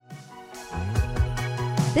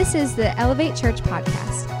This is the Elevate Church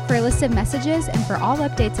podcast. For a list of messages and for all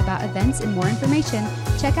updates about events and more information,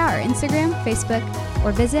 check out our Instagram, Facebook,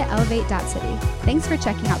 or visit elevate.city. Thanks for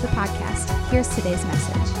checking out the podcast. Here's today's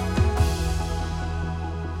message.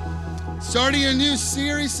 Starting a new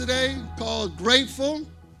series today called Grateful.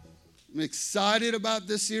 I'm excited about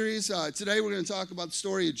this series. Today we're going to talk about the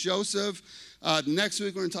story of Joseph. Next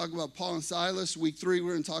week we're going to talk about Paul and Silas. Week 3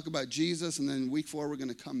 we're going to talk about Jesus. And then week 4 we're going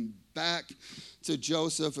to come back to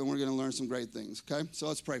Joseph and we're going to learn some great things. Okay, so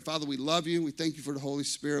let's pray. Father, we love you. We thank you for the Holy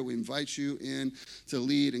Spirit. We invite you in to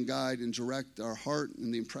lead and guide and direct our heart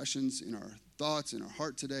and the impressions in our thoughts in our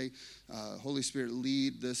heart today. Holy Spirit,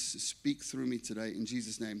 lead this, speak through me today. In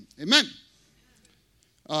Jesus' name, amen.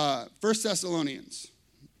 1 Thessalonians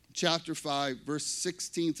chapter 5, verse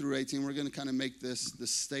 16 through 18. We're going to kind of make this the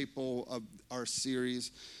staple of our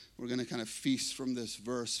series. We're going to kind of feast from this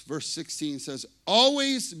verse. Verse 16 says,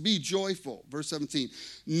 always be joyful. Verse 17,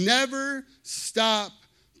 never stop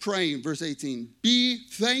praying. Verse 18, be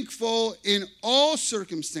thankful in all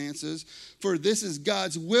circumstances, for this is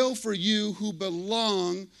God's will for you who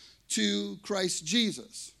belong to Christ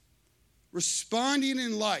Jesus. Responding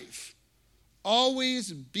in life,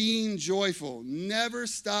 always being joyful, never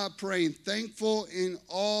stop praying, thankful in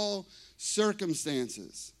all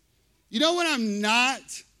circumstances. You know when I'm not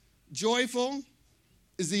joyful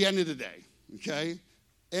is the end of the day, okay?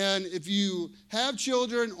 And if you have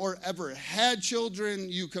children or ever had children,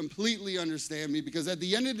 you completely understand me, because at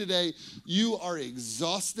the end of the day, you are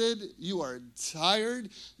exhausted, you are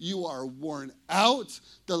tired, you are worn out.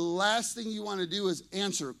 The last thing you want to do is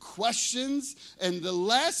answer questions, and the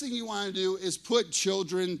last thing you want to do is put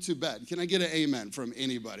children to bed. Can I get an amen from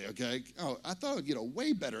anybody, okay? Oh, I thought I'd get a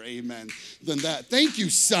way better amen than that. Thank you,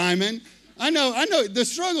 Simon. I know, the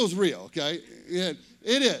struggle's real, okay? It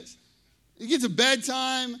is. You get to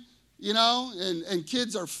bedtime, you know, and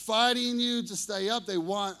kids are fighting you to stay up. They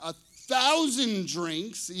want 1,000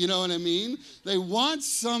 drinks, you know what I mean? They want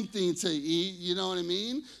something to eat, you know what I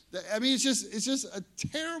mean? I mean, it's just a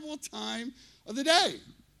terrible time of the day.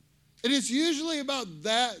 And it's usually about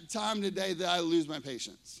that time of the day that I lose my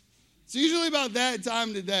patience. It's usually about that time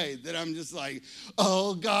of the day that I'm just like,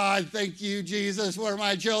 oh, God, thank you, Jesus, for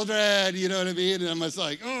my children, you know what I mean? And I'm just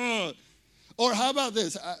like, oh. Or how about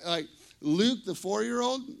this? Like Luke, the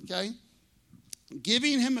 4-year-old, okay?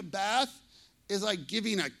 Giving him a bath is like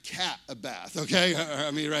giving a cat a bath, okay?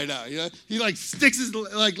 I mean, right now, you know? He like sticks his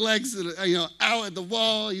legs, you know, out at the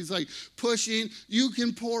wall. He's like pushing. You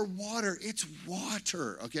can pour water. It's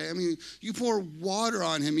water, okay? I mean, you pour water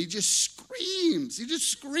on him. He just screams. He just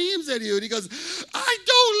screams at you. And he goes, I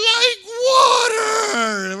don't like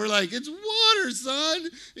water. And we're like, it's water, son.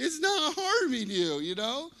 It's not harming you, you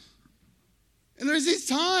know? And there's these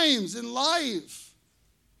times in life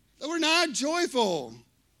that we're not joyful.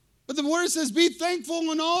 But the word says, be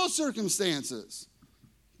thankful in all circumstances.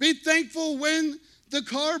 Be thankful when the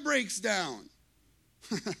car breaks down.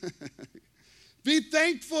 Be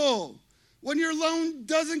thankful when your loan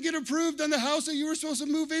doesn't get approved on the house that you were supposed to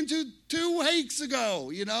move into 2 weeks ago,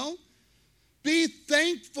 you know? Be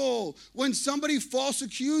thankful when somebody false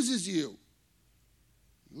accuses you.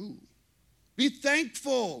 Ooh. Be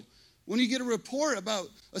thankful when you get a report about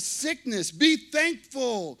a sickness. Be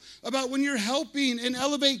thankful about when you're helping and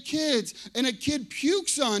Elevate Kids and a kid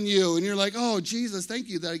pukes on you and you're like, oh, Jesus, thank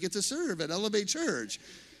you that I get to serve at Elevate Church.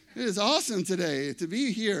 It is awesome today to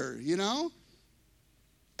be here, you know?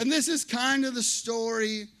 And this is kind of the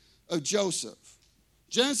story of Joseph.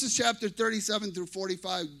 Genesis chapter 37 through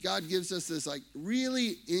 45, God gives us this like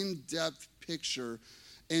really in-depth picture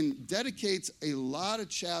and dedicates a lot of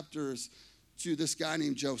chapters to this guy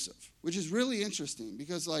named Joseph, which is really interesting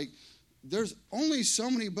because like there's only so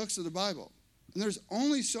many books of the Bible and there's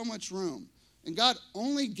only so much room, and God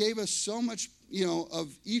only gave us so much, you know,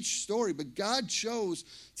 of each story, but God chose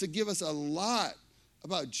to give us a lot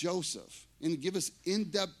about Joseph and give us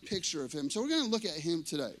in-depth picture of him. So we're going to look at him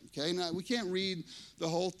today, okay? Now, we can't read the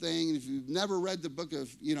whole thing. If you've never read the book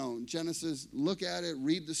of, you know, Genesis, look at it,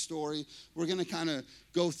 read the story. We're going to kind of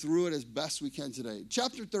go through it as best we can today.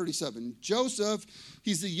 Chapter 37, Joseph,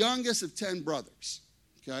 he's the youngest of 10 brothers,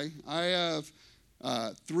 okay? I have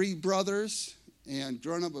 3 brothers, and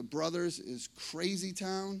growing up with brothers is crazy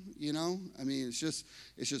town, you know? I mean, it's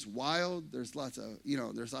just wild. There's lots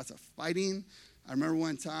of fighting. I remember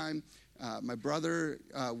one time, my brother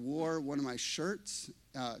wore one of my shirts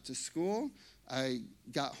to school. I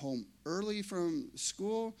got home early from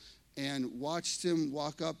school and watched him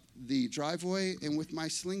walk up the driveway, and with my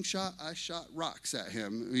slingshot, I shot rocks at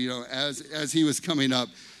him, you know, as he was coming up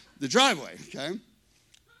the driveway, okay?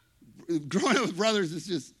 growing up with brothers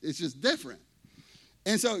it's just different.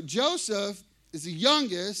 And so Joseph is the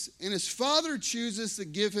youngest, and his father chooses to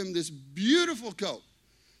give him this beautiful coat.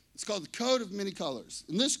 It's called the coat of many colors.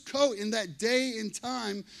 And this coat in that day and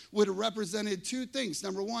time would have represented two things.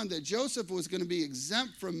 Number one, that Joseph was going to be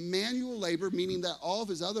exempt from manual labor, meaning that all of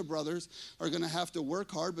his other brothers are going to have to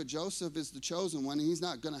work hard, but Joseph is the chosen one, and he's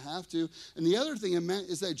not going to have to. And the other thing it meant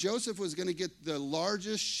is that Joseph was going to get the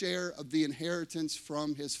largest share of the inheritance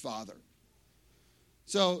from his father.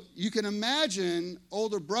 So you can imagine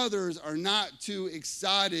older brothers are not too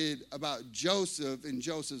excited about Joseph and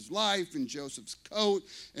Joseph's life and Joseph's coat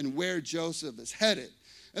and where Joseph is headed.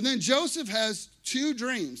 And then Joseph has two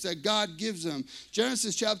dreams that God gives him.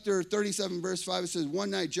 Genesis chapter 37, verse 5, it says, one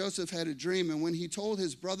night Joseph had a dream, and when he told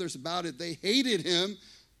his brothers about it, they hated him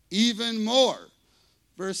even more.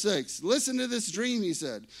 Verse 6, listen to this dream, he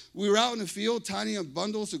said. We were out in the field, tying up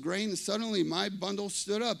bundles of grain, and suddenly my bundle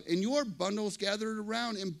stood up, and your bundles gathered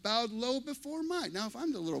around and bowed low before mine. Now, if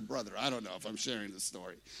I'm the little brother, I don't know if I'm sharing this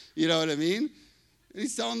story. You know what I mean? And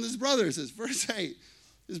he's telling his brothers this. Verse 8,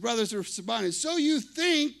 his brothers are responding, so you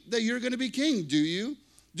think that you're going to be king, do you?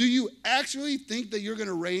 Do you actually think that you're going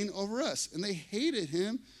to reign over us? And they hated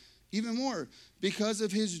him even more because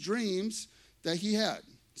of his dreams that he had.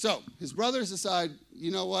 So his brothers decide, you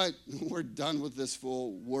know what? We're done with this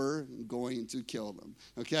fool. We're going to kill them.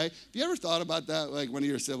 Okay? Have you ever thought about that? Like one of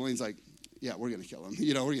your siblings, like, yeah, we're going to kill him.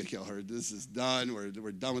 You know, we're going to kill her. This is done.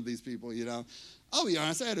 We're done with these people, you know. I'll be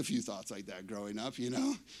honest, I had a few thoughts like that growing up, you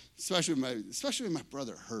know, especially with my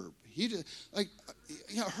brother Herb. He just, like,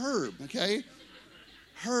 Herb, okay?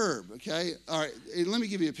 Herb, okay? All right, let me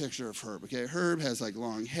give you a picture of Herb, okay? Herb has like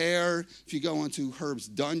long hair. If you go into Herb's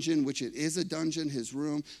dungeon, which it is a dungeon, his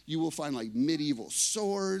room, you will find like medieval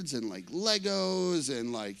swords and like Legos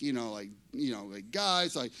and like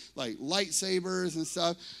guys, like lightsabers and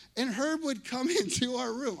stuff. And Herb would come into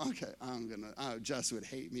our room. Okay, Jess would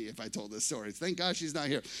hate me if I told this story. Thank God she's not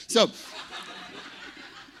here. So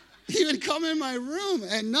he would come in my room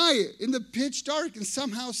at night in the pitch dark and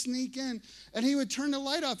somehow sneak in, and he would turn the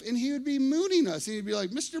light off, and he would be mooning us. He'd be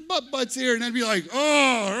like, Mr. Butt's here, and I'd be like,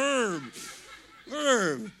 oh,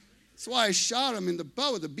 Herb. That's why I shot him in the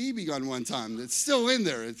butt with a BB gun one time. It's still in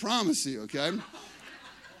there, I promise you, okay?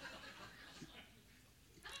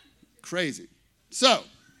 Crazy. So,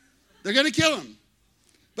 they're going to kill him.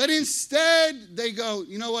 But instead, they go,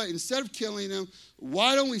 you know what? Instead of killing him,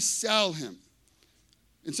 why don't we sell him?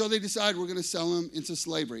 And so they decide we're going to sell him into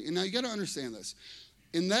slavery. And now you got to understand this.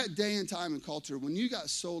 In that day and time and culture, when you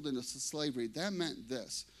got sold into slavery, that meant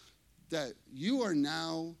this, that you are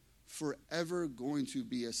now forever going to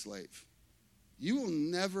be a slave. You will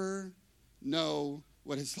never know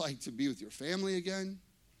what it's like to be with your family again.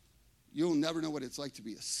 You'll never know what it's like to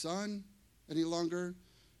be a son any longer.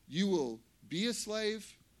 You will be a slave.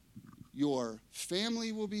 Your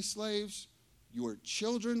family will be slaves. Your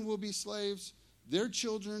children will be slaves. Their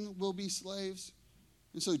children will be slaves.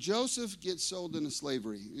 And so Joseph gets sold into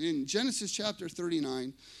slavery. In Genesis chapter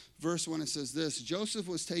 39, verse 1, it says this, Joseph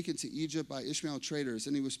was taken to Egypt by Ishmael traders,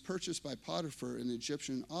 and he was purchased by Potiphar, an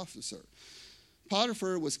Egyptian officer.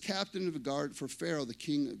 Potiphar was captain of the guard for Pharaoh, the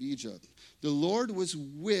king of Egypt. The Lord was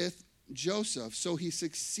with Joseph, so he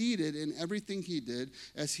succeeded in everything he did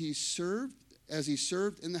as he served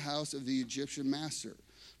in the house of the Egyptian master.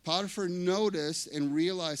 Potiphar noticed and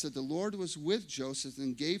realized that the Lord was with Joseph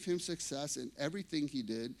and gave him success in everything he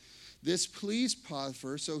did. This pleased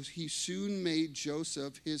Potiphar, so he soon made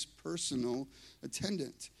Joseph his personal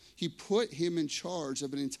attendant. He put him in charge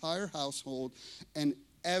of an entire household and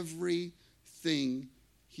everything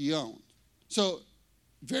he owned. So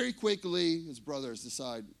very quickly, his brothers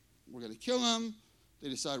decide, we're going to kill him. They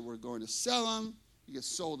decide we're going to sell him. He gets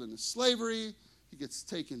sold into slavery. He gets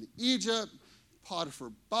taken to Egypt.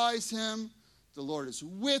 Potiphar buys him. The Lord is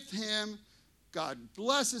with him. God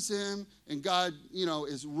blesses him. And God,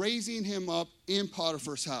 is raising him up in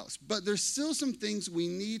Potiphar's house. But there's still some things we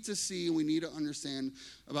need to see and we need to understand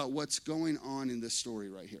about what's going on in this story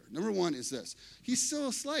right here. Number one is this. He's still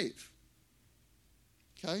a slave.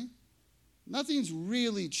 Okay? Nothing's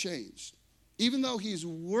really changed. Even though he's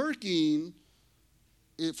working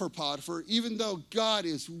for Potiphar, even though God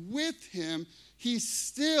is with him, he's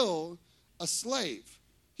still a slave.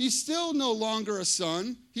 He still no longer a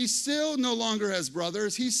son. He still no longer has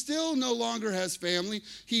brothers. He still no longer has family.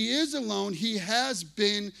 He is alone. He has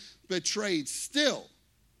been betrayed still.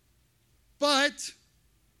 But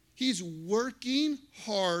he's working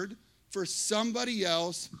hard for somebody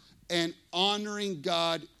else and honoring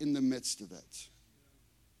God in the midst of it.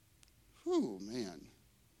 Whew, man.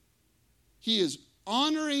 He is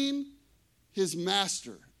honoring his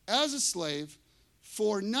master as a slave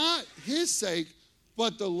for not his sake,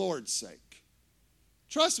 but the Lord's sake.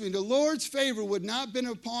 Trust me, the Lord's favor would not have been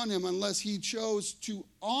upon him unless he chose to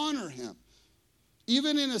honor him,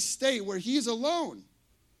 even in a state where he's alone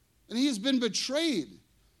and he has been betrayed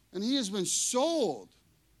and he has been sold.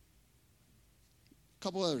 A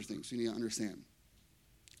couple other things you need to understand.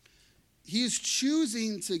 He is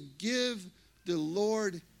choosing to give the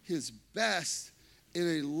Lord his best in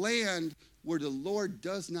a land where the Lord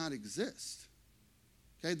does not exist.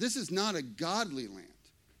 Okay, this is not a godly land.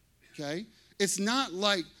 Okay, it's not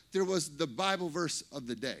like there was the Bible verse of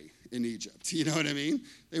the day in Egypt. You know what I mean?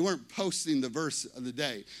 They weren't posting the verse of the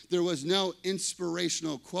day. There was no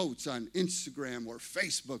inspirational quotes on Instagram or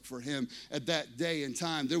Facebook for him at that day and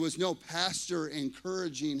time. There was no pastor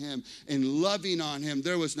encouraging him and loving on him.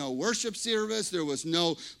 There was no worship service. There was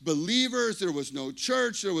no believers. There was no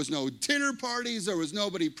church. There was no dinner parties. There was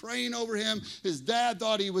nobody praying over him. His dad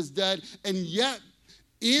thought he was dead. And yet,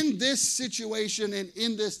 in this situation and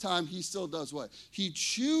in this time, he still does what? He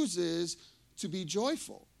chooses to be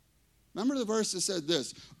joyful. Remember the verse that said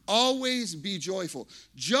this, always be joyful.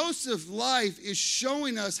 Joseph's life is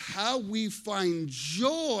showing us how we find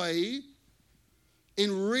joy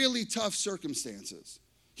in really tough circumstances.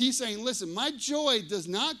 He's saying, listen, my joy does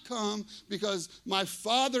not come because my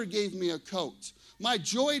father gave me a coat. My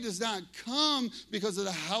joy does not come because of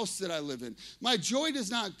the house that I live in. My joy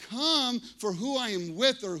does not come for who I am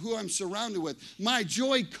with or who I'm surrounded with. My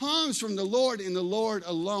joy comes from the Lord and the Lord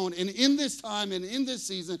alone. And in this time and in this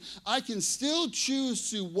season, I can still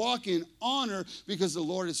choose to walk in honor because the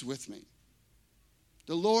Lord is with me.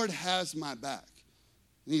 The Lord has my back,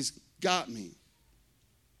 and he's got me.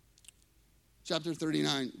 Chapter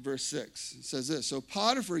 39, verse 6 says this. So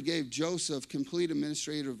Potiphar gave Joseph complete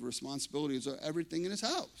administrative responsibilities of everything in his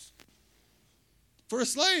house. For a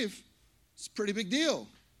slave, it's a pretty big deal.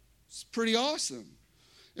 It's pretty awesome.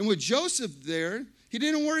 And with Joseph there, he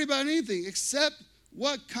didn't worry about anything except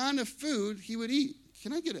what kind of food he would eat.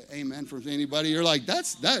 Can I get an amen from anybody? You're like,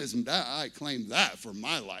 that I claim that for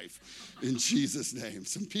my life in Jesus' name.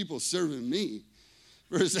 Some people serving me.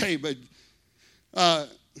 Verse 8, but...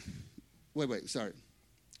 sorry.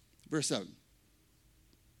 Verse 7.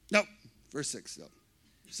 Nope, verse 6, though.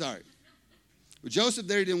 Sorry. But Joseph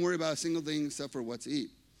there didn't worry about a single thing except for what to eat.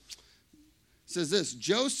 It says this,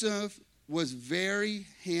 Joseph was very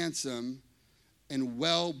handsome and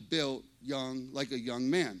well-built, like a young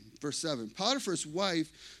man. Verse 7. Potiphar's wife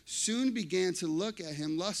soon began to look at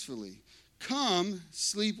him lustfully. Come,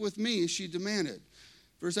 sleep with me, she demanded.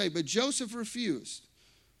 Verse 8, but Joseph refused.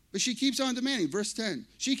 But she keeps on demanding. Verse 10,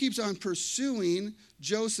 she keeps on pursuing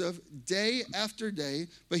Joseph day after day,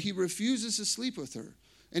 but he refuses to sleep with her.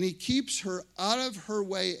 And he keeps her out of her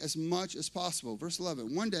way as much as possible. Verse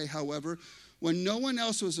 11, one day, however, when no one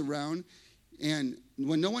else was around,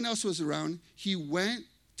 he went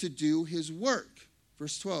to do his work.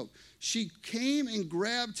 Verse 12, she came and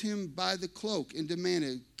grabbed him by the cloak and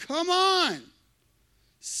demanded, come on,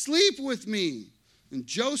 sleep with me. And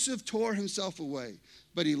Joseph tore himself away.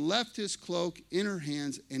 But he left his cloak in her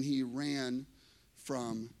hands, and he ran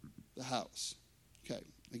from the house. Okay,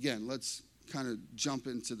 again, let's kind of jump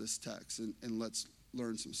into this text, and let's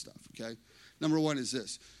learn some stuff, okay? Number one is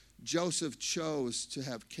this. Joseph chose to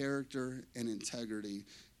have character and integrity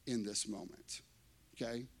in this moment,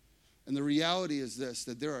 okay? And the reality is this,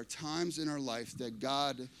 that there are times in our life that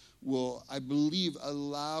God will, I believe,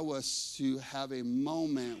 allow us to have a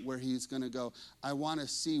moment where he's going to go, I want to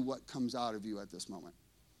see what comes out of you at this moment.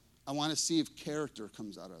 I want to see if character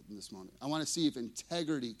comes out of this moment. I want to see if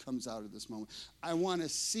integrity comes out of this moment. I want to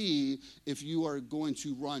see if you are going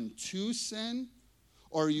to run to sin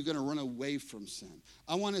or are you going to run away from sin.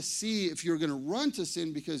 I want to see if you're going to run to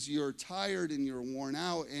sin because you're tired and you're worn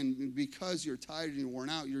out, and because you're tired and you're worn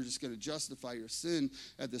out, you're just going to justify your sin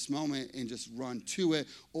at this moment and just run to it,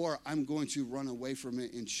 or I'm going to run away from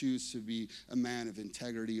it and choose to be a man of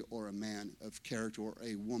integrity or a man of character or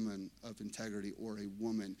a woman of integrity or a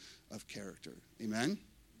woman of character. Amen?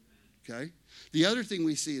 Okay? The other thing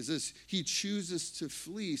we see is this. He chooses to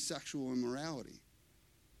flee sexual immorality.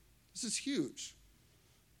 This is huge.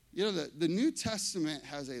 You know, the New Testament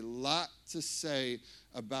has a lot to say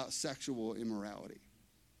about sexual immorality.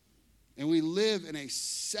 And we live in a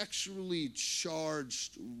sexually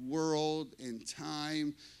charged world and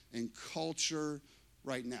time and culture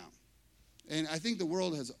right now. And I think the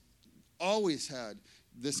world has always had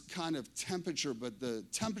this kind of temperature, but the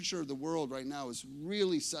temperature of the world right now is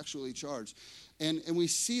really sexually charged. And we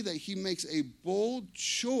see that he makes a bold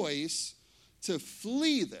choice to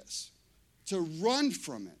flee this, to run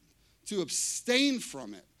from it, to abstain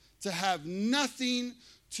from it, to have nothing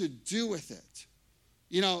to do with it.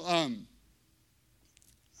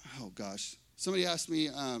 Somebody asked me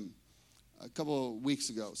a couple of weeks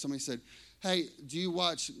ago, somebody said, hey, do you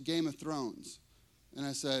watch Game of Thrones? And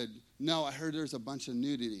I said, no, I heard there's a bunch of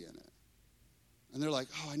nudity in it. And they're like,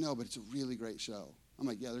 oh, I know, but it's a really great show. I'm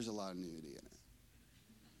like, yeah, there's a lot of nudity in it.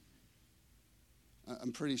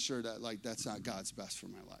 I'm pretty sure that, that's not God's best for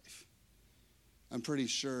my life. I'm pretty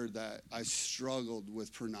sure that I struggled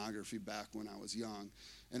with pornography back when I was young,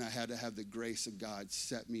 and I had to have the grace of God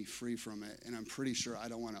set me free from it. And I'm pretty sure I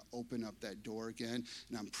don't want to open up that door again.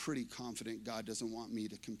 And I'm pretty confident God doesn't want me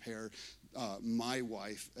to compare my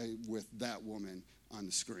wife with that woman on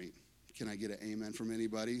the screen. Can I get an amen from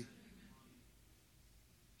anybody?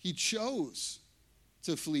 He chose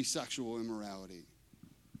to flee sexual immorality.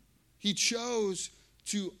 He chose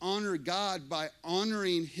to honor God by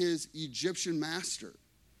honoring his Egyptian master.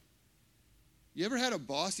 You ever had a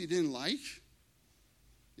boss you didn't like?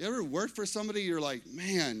 You ever worked for somebody you're like,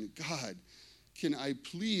 man, God, can I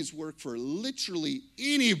please work for literally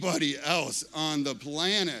anybody else on the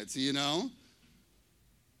planet, You know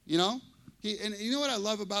what I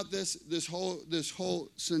love about this whole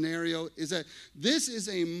scenario is that this is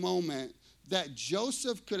a moment that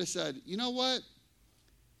Joseph could have said, you know what?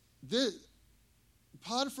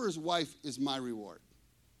 Potiphar's wife is my reward.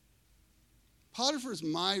 Potiphar's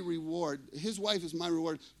my reward. His wife is my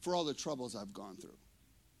reward for all the troubles I've gone through.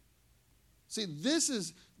 See, this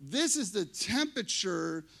is the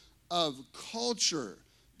temperature of culture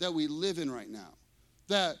that we live in right now.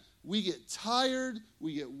 That we get tired,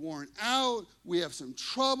 we get worn out, we have some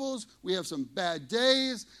troubles, we have some bad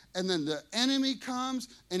days, and then the enemy comes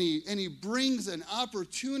and he brings an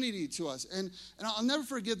opportunity to us. And I'll never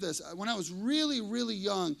forget this. When I was really, really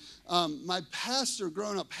young, my pastor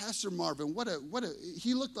growing up, Pastor Marvin,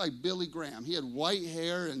 he looked like Billy Graham. He had white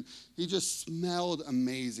hair and he just smelled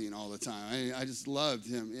amazing all the time. I just loved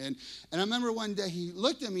him. And I remember one day he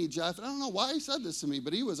looked at me, Jeff, and I don't know why he said this to me,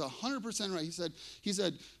 but he was 100% right. He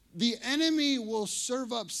said, the enemy will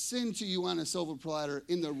serve up sin to you on a silver platter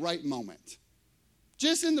in the right moment.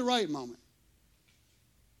 Just in the right moment.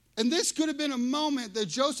 And this could have been a moment that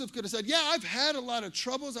Joseph could have said, yeah, I've had a lot of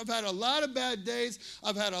troubles. I've had a lot of bad days.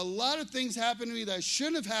 I've had a lot of things happen to me that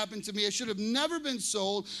shouldn't have happened to me. I should have never been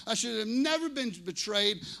sold. I should have never been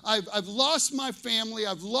betrayed. I've lost my family.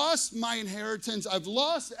 I've lost my inheritance. I've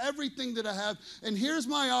lost everything that I have. And here's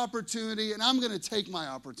my opportunity, and I'm going to take my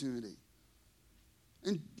opportunity.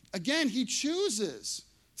 And again, he chooses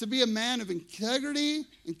to be a man of integrity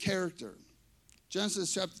and character.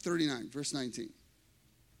 Genesis chapter 39, verse 19.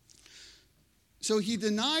 So he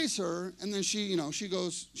denies her, and then she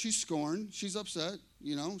goes, she's scorned, she's upset,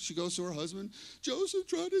 she goes to her husband, Joseph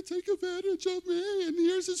tried to take advantage of me, and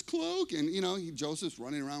here's his cloak, and, Joseph's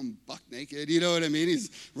running around buck naked, you know what I mean? He's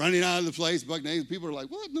running out of the place buck naked. People are like,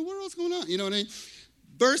 what in the world's going on? You know what I mean?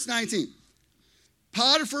 Verse 19.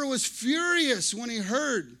 Potiphar was furious when he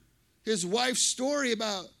heard his wife's story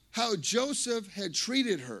about how Joseph had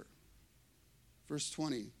treated her. Verse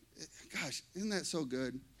 20. Gosh, isn't that so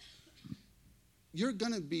good? You're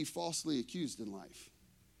going to be falsely accused in life.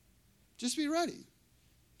 Just be ready.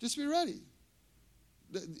 Just be ready.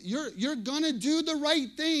 You're going to do the right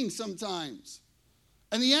thing sometimes.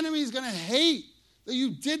 And the enemy is going to hate that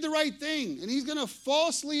you did the right thing. And he's going to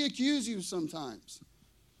falsely accuse you sometimes.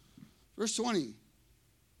 Verse 20.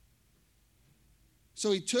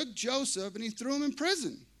 So he took Joseph and he threw him in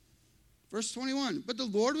prison. Verse 21. But the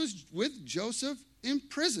Lord was with Joseph in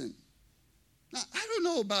prison. Now, I don't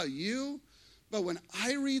know about you, but when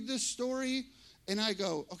I read this story and I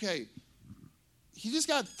go, okay, he just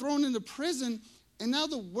got thrown into prison, and now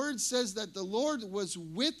the word says that the Lord was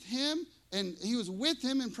with him and he was with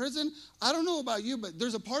him in prison. I don't know about you, but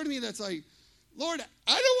there's a part of me that's like, Lord,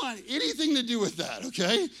 I don't want anything to do with that,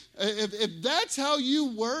 okay? If that's how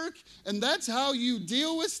you work and that's how you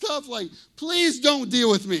deal with stuff, please don't deal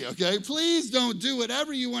with me, okay? Please don't do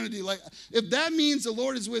whatever you want to do. If that means the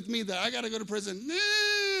Lord is with me, that I got to go to prison,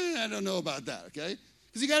 I don't know about that, okay?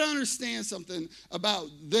 Because you got to understand something about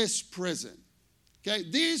this prison, okay?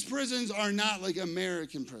 These prisons are not like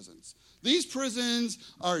American prisons. These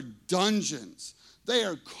prisons are dungeons. They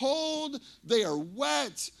are cold. They are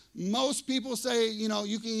wet. Most people say, you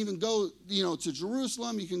can even go, to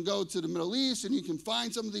Jerusalem. You can go to the Middle East, and you can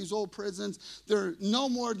find some of these old prisons. They're no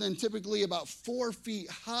more than typically about 4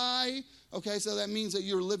 feet high. Okay, so that means that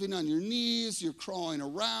you're living on your knees. You're crawling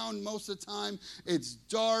around most of the time. It's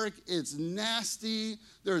dark. It's nasty.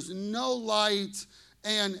 There's no light.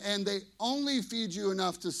 And they only feed you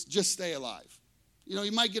enough to just stay alive.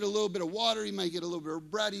 You might get a little bit of water. You might get a little bit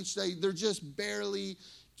of bread each day. They're just barely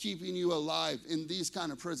keeping you alive in these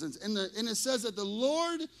kind of prisons. And it says that the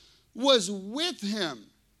Lord was with him.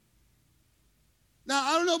 Now,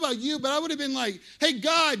 I don't know about you, but I would have been like, hey,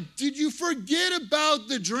 God, did you forget about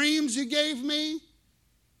the dreams you gave me?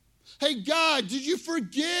 Hey, God, did you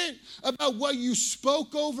forget about what you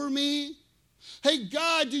spoke over me? Hey,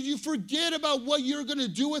 God, did you forget about what you're going to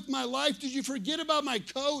do with my life? Did you forget about my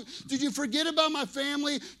coat? Did you forget about my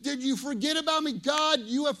family? Did you forget about me? God,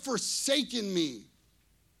 you have forsaken me.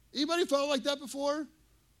 Anybody felt like that before?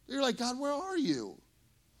 You're like, God, where are you?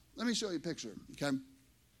 Let me show you a picture, okay?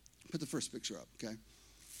 Put the first picture up, okay?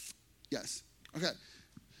 Yes. Okay.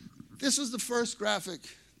 This was the first graphic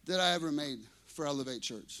that I ever made for Elevate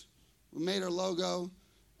Church. We made our logo,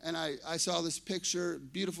 and I saw this picture,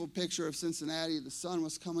 beautiful picture of Cincinnati. The sun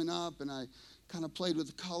was coming up, and I kind of played with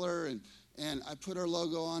the color, and I put our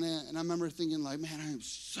logo on it. And I remember thinking, like, man, I am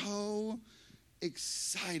so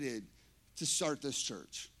excited to start this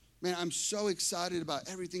church. Man, I'm so excited about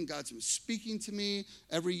everything God's been speaking to me.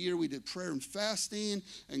 Every year we did prayer and fasting,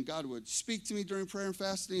 and God would speak to me during prayer and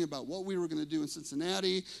fasting about what we were going to do in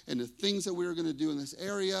Cincinnati and the things that we were going to do in this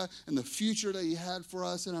area and the future that he had for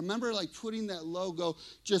us. And I remember like putting that logo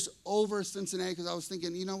just over Cincinnati because I was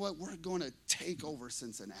thinking, you know what? We're going to take over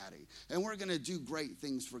Cincinnati, and we're going to do great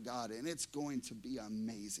things for God, and it's going to be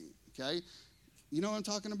amazing, okay? You know what I'm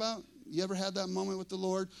talking about? You ever had that moment with the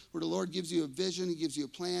Lord where the Lord gives you a vision, he gives you a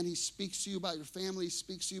plan, he speaks to you about your family, he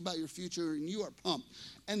speaks to you about your future, and you are pumped.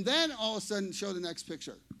 And then all of a sudden, show the next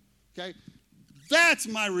picture, okay? That's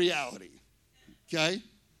my reality, okay?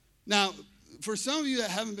 Now, for some of you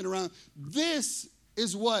that haven't been around, this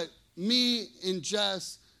is what me and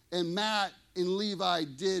Jess and Matt and Levi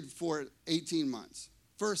did for 18 months.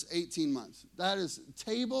 First 18 months. That is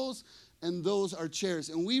tables, and those are chairs.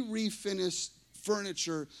 And we refinished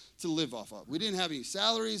furniture to live off of. We didn't have any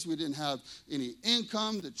salaries. We didn't have any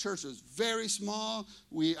income. The church was very small.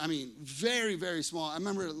 Very, very small. I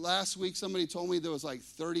remember last week somebody told me there was like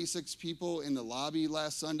 36 people in the lobby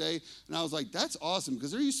last Sunday. And I was like, that's awesome, because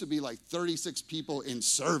there used to be like 36 people in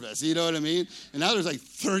service. You know what I mean? And now there's like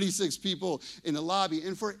 36 people in the lobby.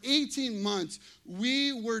 And for 18 months,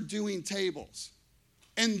 we were doing tables.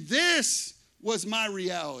 And this was my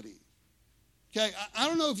reality. Okay, I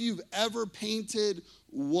don't know if you've ever painted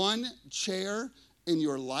one chair in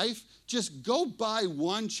your life. Just go buy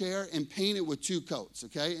one chair and paint it with 2 coats,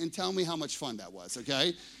 okay? And tell me how much fun that was,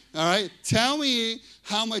 okay? All right? Tell me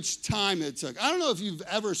how much time it took. I don't know if you've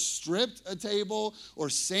ever stripped a table or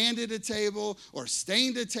sanded a table or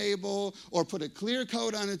stained a table or put a clear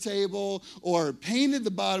coat on a table or painted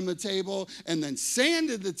the bottom of the table and then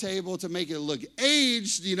sanded the table to make it look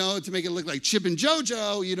aged, you know, to make it look like Chip and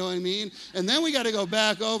JoJo, you know what I mean? And then we got to go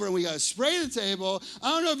back over and we got to spray the table. I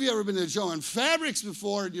don't know if you've ever been to Joann Fabrics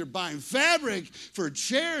before and you're buying fabric for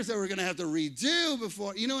chairs that we're going to have to redo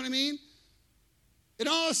before, you know what I mean? And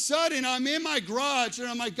all of a sudden, I'm in my garage, and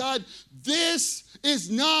I'm like, God, this is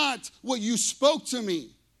not what you spoke to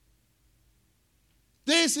me.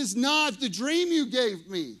 This is not the dream you gave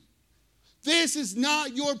me. This is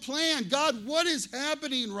not your plan. God, what is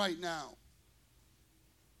happening right now?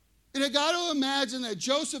 And I got to imagine that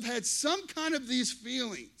Joseph had some kind of these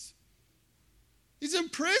feelings. He's in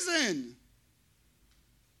prison.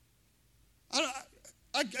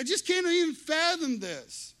 I just can't even fathom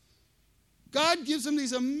this. God gives him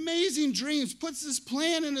these amazing dreams, puts this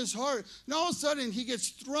plan in his heart, and all of a sudden he gets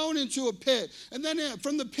thrown into a pit. And then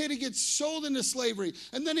from the pit he gets sold into slavery.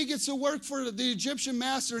 And then he gets to work for the Egyptian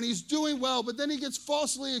master, and he's doing well, but then he gets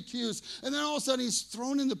falsely accused. And then all of a sudden he's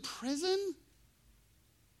thrown into prison.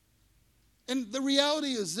 And the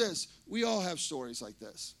reality is this: we all have stories like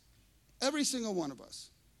this. Every single one of us.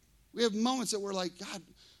 We have moments that we're like, God,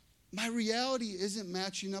 my reality isn't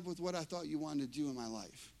matching up with what I thought you wanted to do in my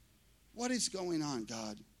life. What is going on,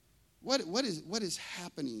 God? What is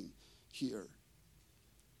happening here?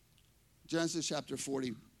 Genesis chapter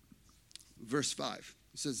 40, verse 5.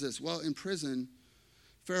 It says this: well, in prison,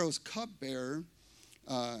 Pharaoh's cupbearer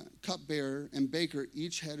and baker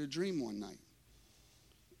each had a dream one night.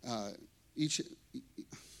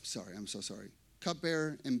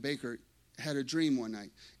 Cupbearer and baker had a dream one night.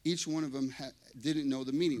 Each one of them didn't know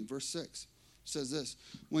the meaning. Verse 6. Says this: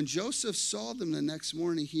 when Joseph saw them the next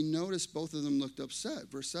morning, he noticed both of them looked upset.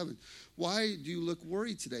 Verse 7. Why do you look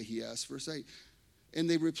worried today? He asked. Verse 8. And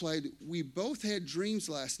they replied, we both had dreams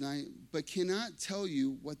last night, but cannot tell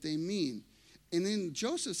you what they mean. And then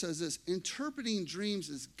Joseph says this: interpreting dreams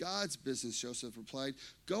is God's business, Joseph replied.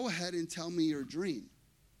 Go ahead and tell me your dream.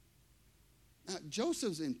 Now,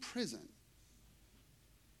 Joseph's in prison.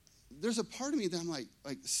 There's a part of me that I'm like,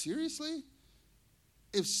 seriously?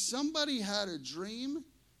 If somebody had a dream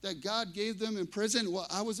that God gave them in prison, while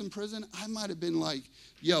I was in prison, I might have been like,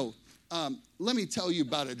 yo, let me tell you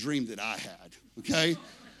about a dream that I had, okay?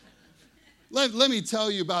 Let me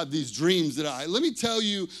tell you about these dreams let me tell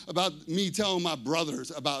you about me telling my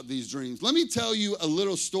brothers about these dreams. Let me tell you a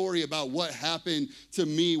little story about what happened to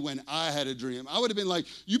me when I had a dream. I would have been like,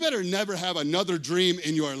 you better never have another dream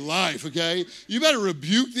in your life, okay? You better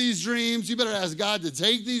rebuke these dreams. You better ask God to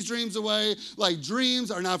take these dreams away. Like,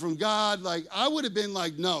 dreams are not from God. Like, I would have been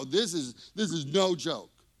like, no, this is no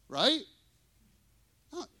joke, right?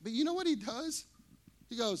 But you know what he does?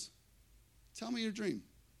 He goes, tell me your dream.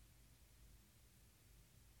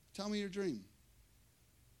 Tell me your dream.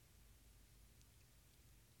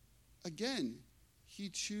 Again, he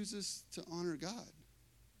chooses to honor God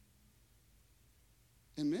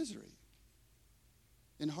in misery,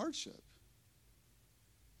 in hardship.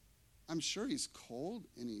 I'm sure he's cold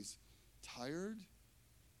and he's tired,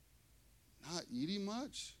 not eating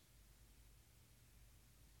much.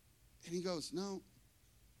 And he goes, no,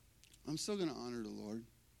 I'm still going to honor the Lord.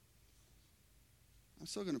 I'm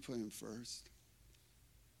still going to put him first.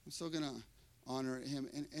 I'm still going to honor him.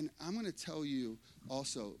 And I'm going to tell you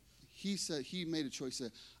also, he made a choice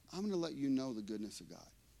that I'm going to let you know the goodness of God.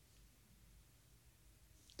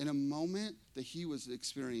 In a moment that he was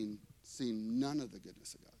experiencing none of the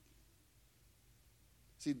goodness of God.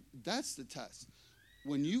 See, that's the test.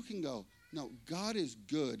 When you can go, no, God is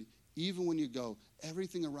good, even when you go,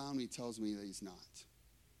 everything around me tells me that he's not.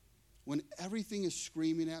 When everything is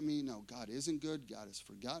screaming at me, no, God isn't good. God has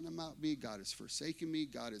forgotten about me. God has forsaken me.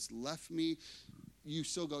 God has left me. You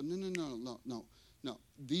still go, no.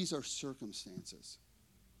 These are circumstances.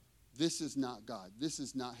 This is not God. This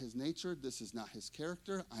is not his nature. This is not his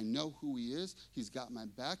character. I know who he is. He's got my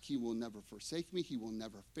back. He will never forsake me. He will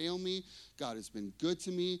never fail me. God has been good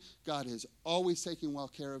to me. God has always taken well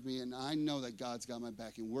care of me, and I know that God's got my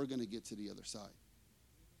back, and we're going to get to the other side.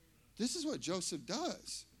 This is what Joseph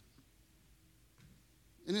does.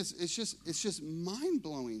 And it's just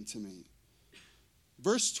mind-blowing to me.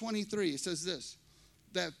 Verse 23, it says this,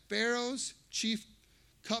 that Pharaoh's chief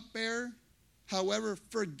cupbearer, however,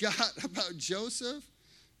 forgot about Joseph,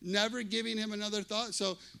 never giving him another thought.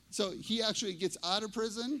 So he actually gets out of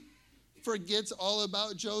prison, forgets all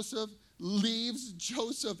about Joseph, leaves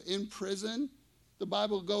Joseph in prison. The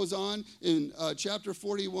Bible goes on in chapter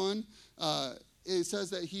 41. It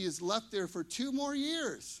says that he is left there for 2 more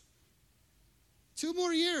years. 2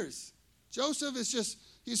 more years. Joseph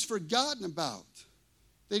he's forgotten about.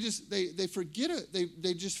 They forget it.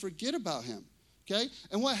 They just forget about him. Okay?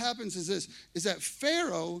 And what happens is this, is that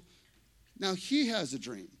Pharaoh, now he has a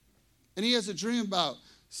dream. And he has a dream about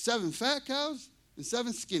 7 fat cows and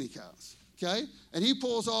 7 skinny cows. Okay? And he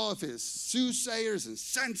pulls all of his soothsayers and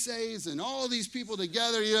senseis and all these people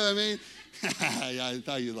together, you know what I mean? Yeah, I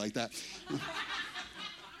thought you'd like that.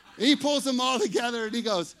 He pulls them all together and he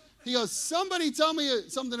goes, somebody tell me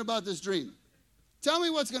something about this dream. Tell me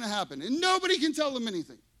what's going to happen. And nobody can tell him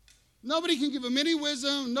anything. Nobody can give him any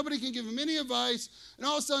wisdom. Nobody can give him any advice. And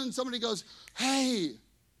all of a sudden somebody goes, hey,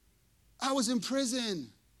 I was in prison.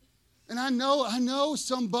 And I know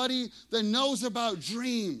somebody that knows about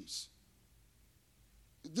dreams.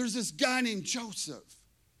 There's this guy named Joseph.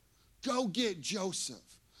 Go get Joseph.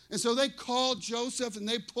 And so they call Joseph and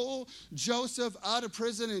they pull Joseph out of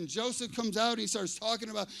prison, and Joseph comes out and he starts talking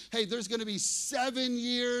about, hey, there's going to be 7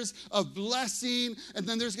 years of blessing, and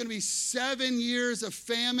then there's going to be 7 years of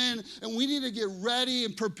famine, and we need to get ready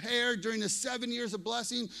and prepared during the 7 years of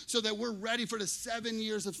blessing so that we're ready for the 7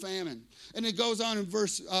 years of famine. And it goes on in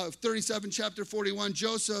verse 37, chapter 41,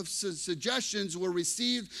 Joseph's suggestions were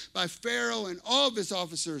received by Pharaoh and all of his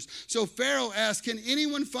officers. So Pharaoh asked, can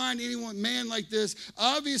anyone find man like this?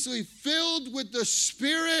 Obviously filled with the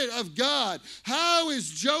Spirit of God. How is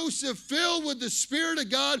Joseph filled with the Spirit of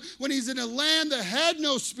God when he's in a land that had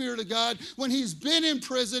no Spirit of God, when he's been in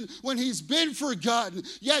prison, when he's been forgotten?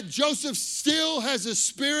 Yet Joseph still has the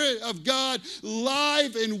Spirit of God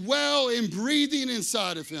live and well and breathing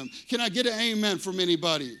inside of him. Can I get an amen from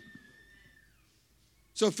anybody?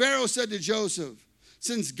 So Pharaoh said to Joseph,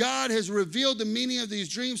 since God has revealed the meaning of these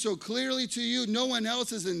dreams so clearly to you, no one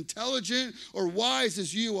else is intelligent or wise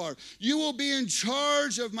as you are. You will be in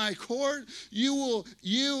charge of my court. You'll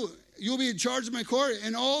be in charge of my court,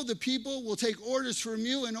 and all the people will take orders from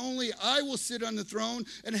you, and only I will sit on the throne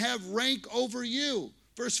and have rank over you.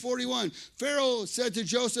 Verse 41, Pharaoh said to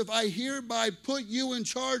Joseph, I hereby put you in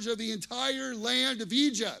charge of the entire land of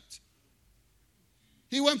Egypt.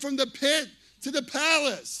 He went from the pit to the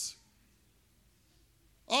palace.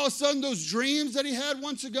 All of a sudden, those dreams that he had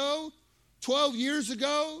once ago, 12 years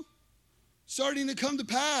ago, starting to come to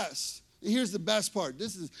pass. And here's the best part.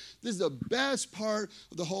 This is the best part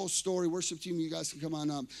of the whole story. Worship team, you guys can come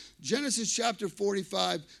on up. Genesis chapter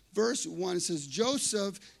 45, verse 1, it says,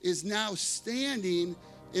 Joseph is now standing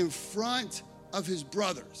in front of his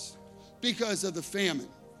brothers because of the famine.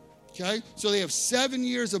 Okay? So they have 7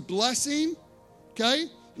 years of blessing. Okay?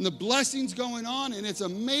 And the blessing's going on, and it's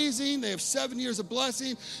amazing. They have 7 years of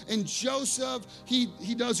blessing. And Joseph, he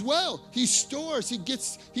does well. He stores. He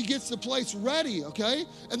gets the place ready, okay?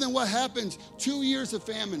 And then what happens? 2 years of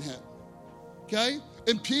famine hit, okay?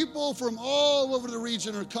 And people from all over the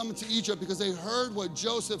region are coming to Egypt because they heard what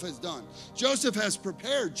Joseph has done. Joseph has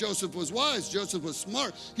prepared. Joseph was wise. Joseph was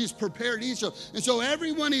smart. He's prepared Egypt. And so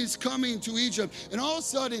everyone is coming to Egypt. And all of a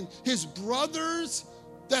sudden, his brothers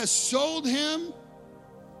that sold him,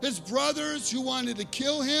 his brothers who wanted to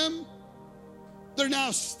kill him, they're now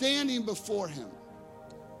standing before him.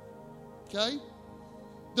 Okay?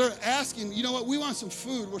 They're asking, you know what, we want some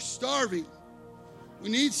food. We're starving. We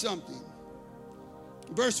need something.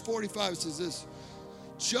 Verse 45 says this,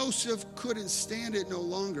 Joseph couldn't stand it no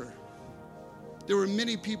longer. There were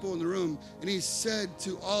many people in the room, and he said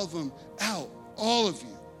to all of them, out, all of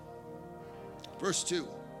you. Verse 2,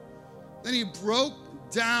 then he broke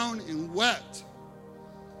down and wept.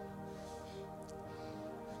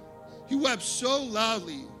 He wept so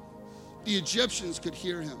loudly, the Egyptians could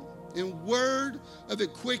hear him. And word of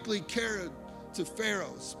it quickly carried to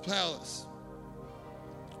Pharaoh's palace.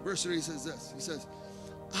 Verse 3 says this. He says,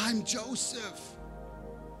 I'm Joseph.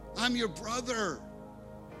 I'm your brother.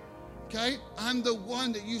 Okay? I'm the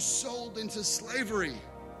one that you sold into slavery.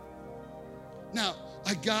 Now,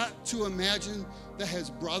 I got to imagine that his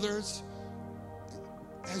brothers,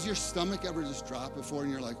 has your stomach ever just dropped before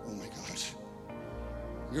and you're like, oh my gosh.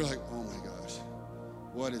 You're like, oh my gosh,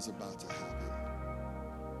 what is about to happen?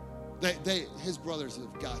 His brothers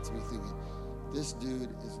have got to be thinking, this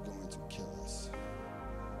dude is going to kill us.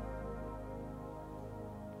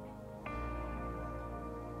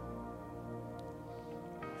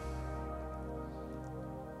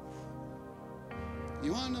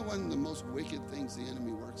 You want to know one of the most wicked things the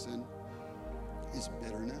enemy works in? Is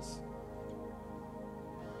bitterness.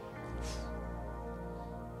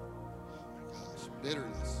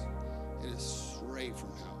 Bitterness, it is straight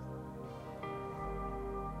from hell.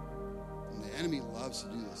 And the enemy loves to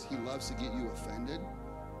do this. He loves to get you offended.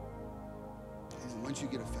 And once you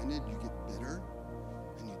get offended, you get bitter,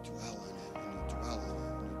 and you dwell on it, and you dwell on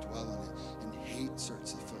it, and you dwell on it, and hate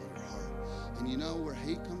starts to fill your heart. And you know where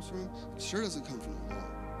hate comes from? It sure doesn't come from the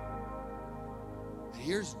Lord. And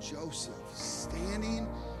here's Joseph standing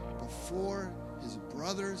before his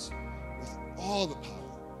brothers with all the power.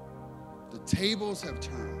 The tables have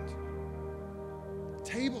turned. The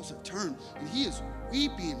tables have turned. And he is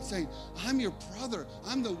weeping and saying, I'm your brother.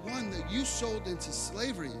 I'm the one that you sold into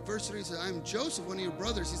slavery. Verse 3 says, I'm Joseph, one of your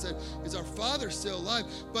brothers. He said, is our father still alive?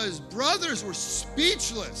 But his brothers were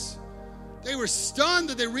speechless. They were stunned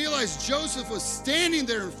that they realized Joseph was standing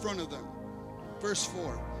there in front of them. Verse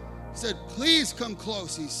 4, he said, please come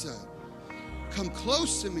close, he said. Come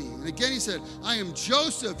close to me. And again he said, I am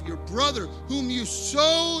Joseph, your brother, whom you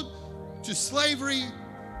sold to slavery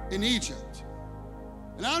in Egypt.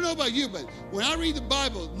 And I don't know about you, but when I read the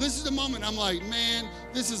Bible, this is the moment I'm like, man,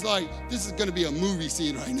 this is going to be a movie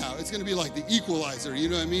scene right now. It's going to be like The Equalizer, you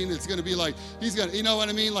know what I mean? It's going to be like, you know what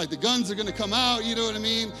I mean? Like the guns are going to come out, you know what I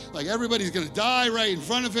mean? Like everybody's going to die right in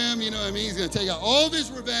front of him, you know what I mean? He's going to take out all of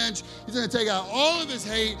his revenge. He's going to take out all of his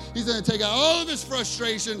hate. He's going to take out all of his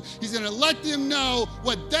frustration. He's going to let them know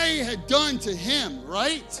what they had done to him,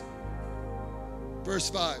 right?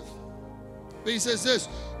 Verse 5. But he says this,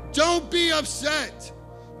 don't be upset.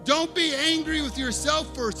 Don't be angry with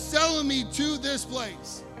yourself for selling me to this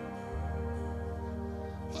place.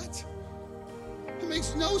 What? It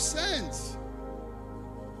makes no sense.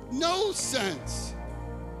 No sense.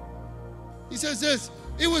 He says this,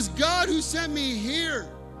 it was God who sent me here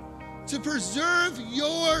to preserve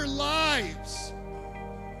your lives.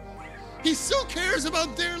 He still cares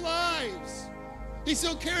about their lives. He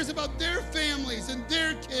still cares about their families and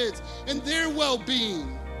their kids and their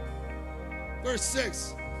well-being. Verse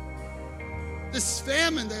 6. This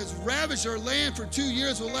famine that has ravaged our land for 2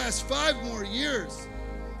 years will last 5 more years.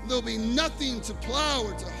 There'll be nothing to plow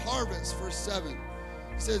or to harvest. Verse 7.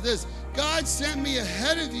 He says this, God sent me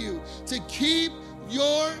ahead of you to keep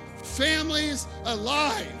your families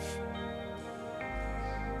alive.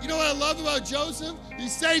 You know what I love about Joseph? He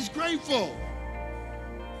stays grateful.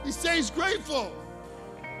 He stays grateful.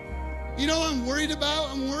 You know what I'm worried about?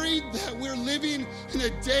 I'm worried that we're living in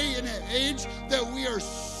a day and an age that we are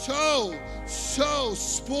so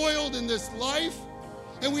spoiled in this life.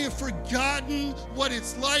 And we have forgotten what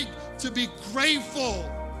it's like to be grateful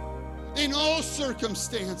in all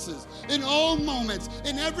circumstances, in all moments,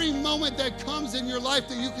 in every moment that comes in your life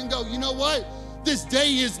that you can go, you know what? This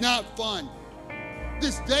day is not fun.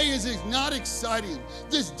 This day is not exciting.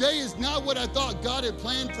 This day is not what I thought God had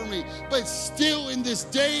planned for me. But still in this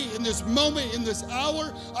day, in this moment, in this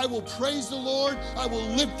hour, I will praise the Lord. I will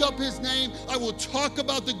lift up his name. I will talk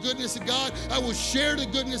about the goodness of God. I will share the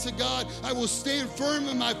goodness of God. I will stand firm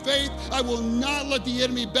in my faith. I will not let the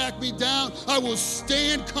enemy back me down. I will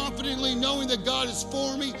stand confidently knowing that God is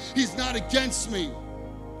for me. He's not against me.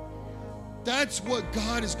 That's what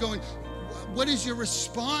God is going. What is your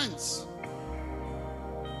response?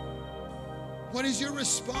 What is your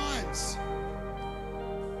response?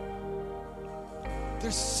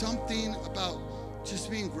 There's something about just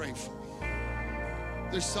being grateful.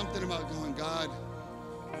 There's something about going, God,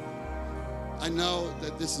 I know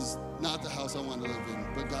that this is not the house I want to live in,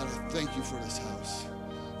 but God, I thank you for this house.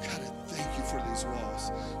 God, I thank you for these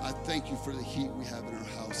walls. I thank you for the heat we have in our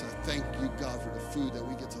house. I thank you, God, for the food that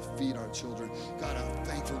we get to feed our children. God, I'm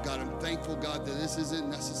thankful. God, I'm thankful, God, that this isn't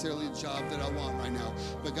necessarily a job that I want right now.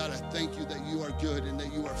 But God, I thank you that you are good and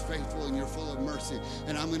that you are faithful and you're full of mercy.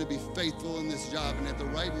 And I'm going to be faithful in this job. And at the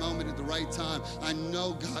right moment, at the right time, I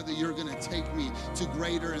know, God, that you're going to take me to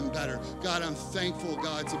greater and better. God, I'm thankful,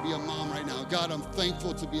 God, to be a mom right now. God, I'm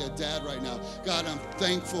thankful to be a dad right now. God, I'm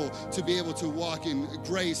thankful to be able to walk in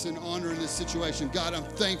grace and honor in this situation. God, I'm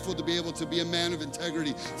thankful to be able to be a man of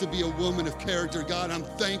integrity, to be a woman of character. God, I'm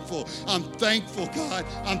thankful. I'm thankful, God.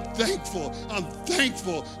 I'm thankful. I'm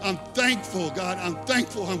thankful. I'm thankful, God. I'm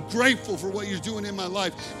thankful. I'm grateful for what you're doing in my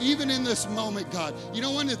life. Even in this moment, God. You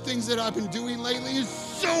know, one of the things that I've been doing lately is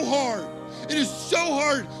so hard. It is so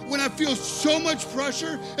hard when I feel so much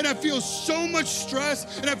pressure and I feel so much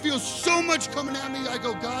stress and I feel so much coming at me. I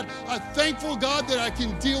go, God, I'm thankful, God, that I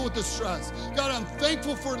can deal with the stress. God, I'm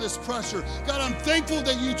thankful for this pressure. God, I'm thankful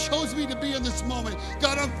that you chose me to be in this moment.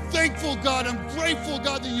 God, I'm thankful, God. I'm grateful,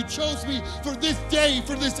 God, that you chose me for this day,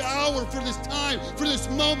 for this hour, for this time, for this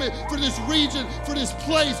moment, for this region, for this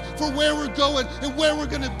place, for where we're going and where we're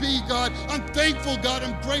going to be, God. I'm thankful, God.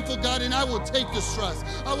 I'm grateful, God, and I will take the stress.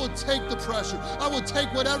 I will take the pressure. I will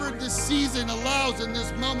take whatever this season allows in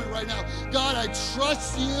this moment right now. God, I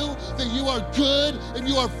trust you that you are good and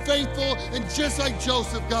you are faithful. And just like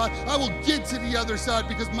Joseph, God, I will get to the other side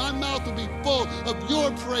because my mouth will be full of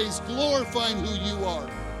your praise, glorifying who you are.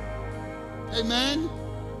 Amen?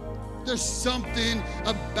 There's something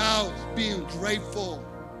about being grateful.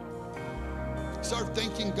 Start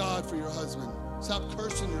thanking God for your husband. Stop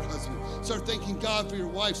cursing your husband. Start thanking God for your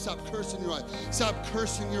wife. Stop cursing your wife. Stop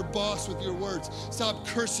cursing your boss with your words. Stop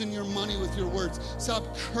cursing your money with your words. Stop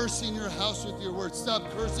cursing your house with your words. Stop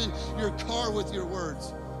cursing your car with your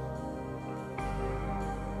words.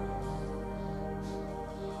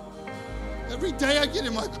 Every day I get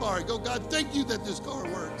in my car, I go, God, thank you that this car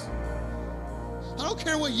works. I don't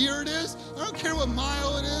care what year it is. I don't care what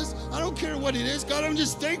mile it is. I don't care what it is. God, I'm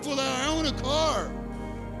just thankful that I own a car.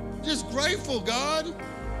 Just grateful, God.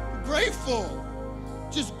 Grateful.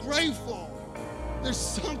 Just grateful. There's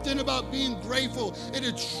something about being grateful. It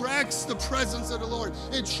attracts the presence of the Lord.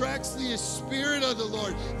 It attracts the Spirit of the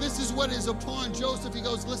Lord. This is what is upon Joseph. He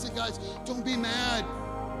goes, listen, guys, don't be mad.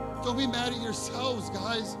 Don't be mad at yourselves,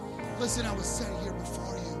 guys. Listen, I was sent here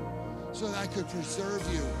before you so that I could preserve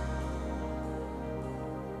you.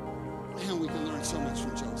 Man, we can learn so much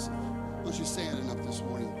from Joseph. Why don't you stand enough this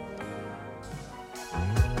morning?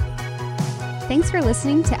 Thanks for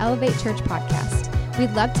listening to Elevate Church Podcast.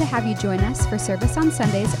 We'd love to have you join us for service on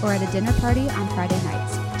Sundays or at a dinner party on Friday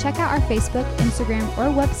nights. Check out our Facebook, Instagram,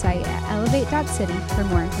 or website at elevate.city for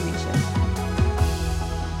more information.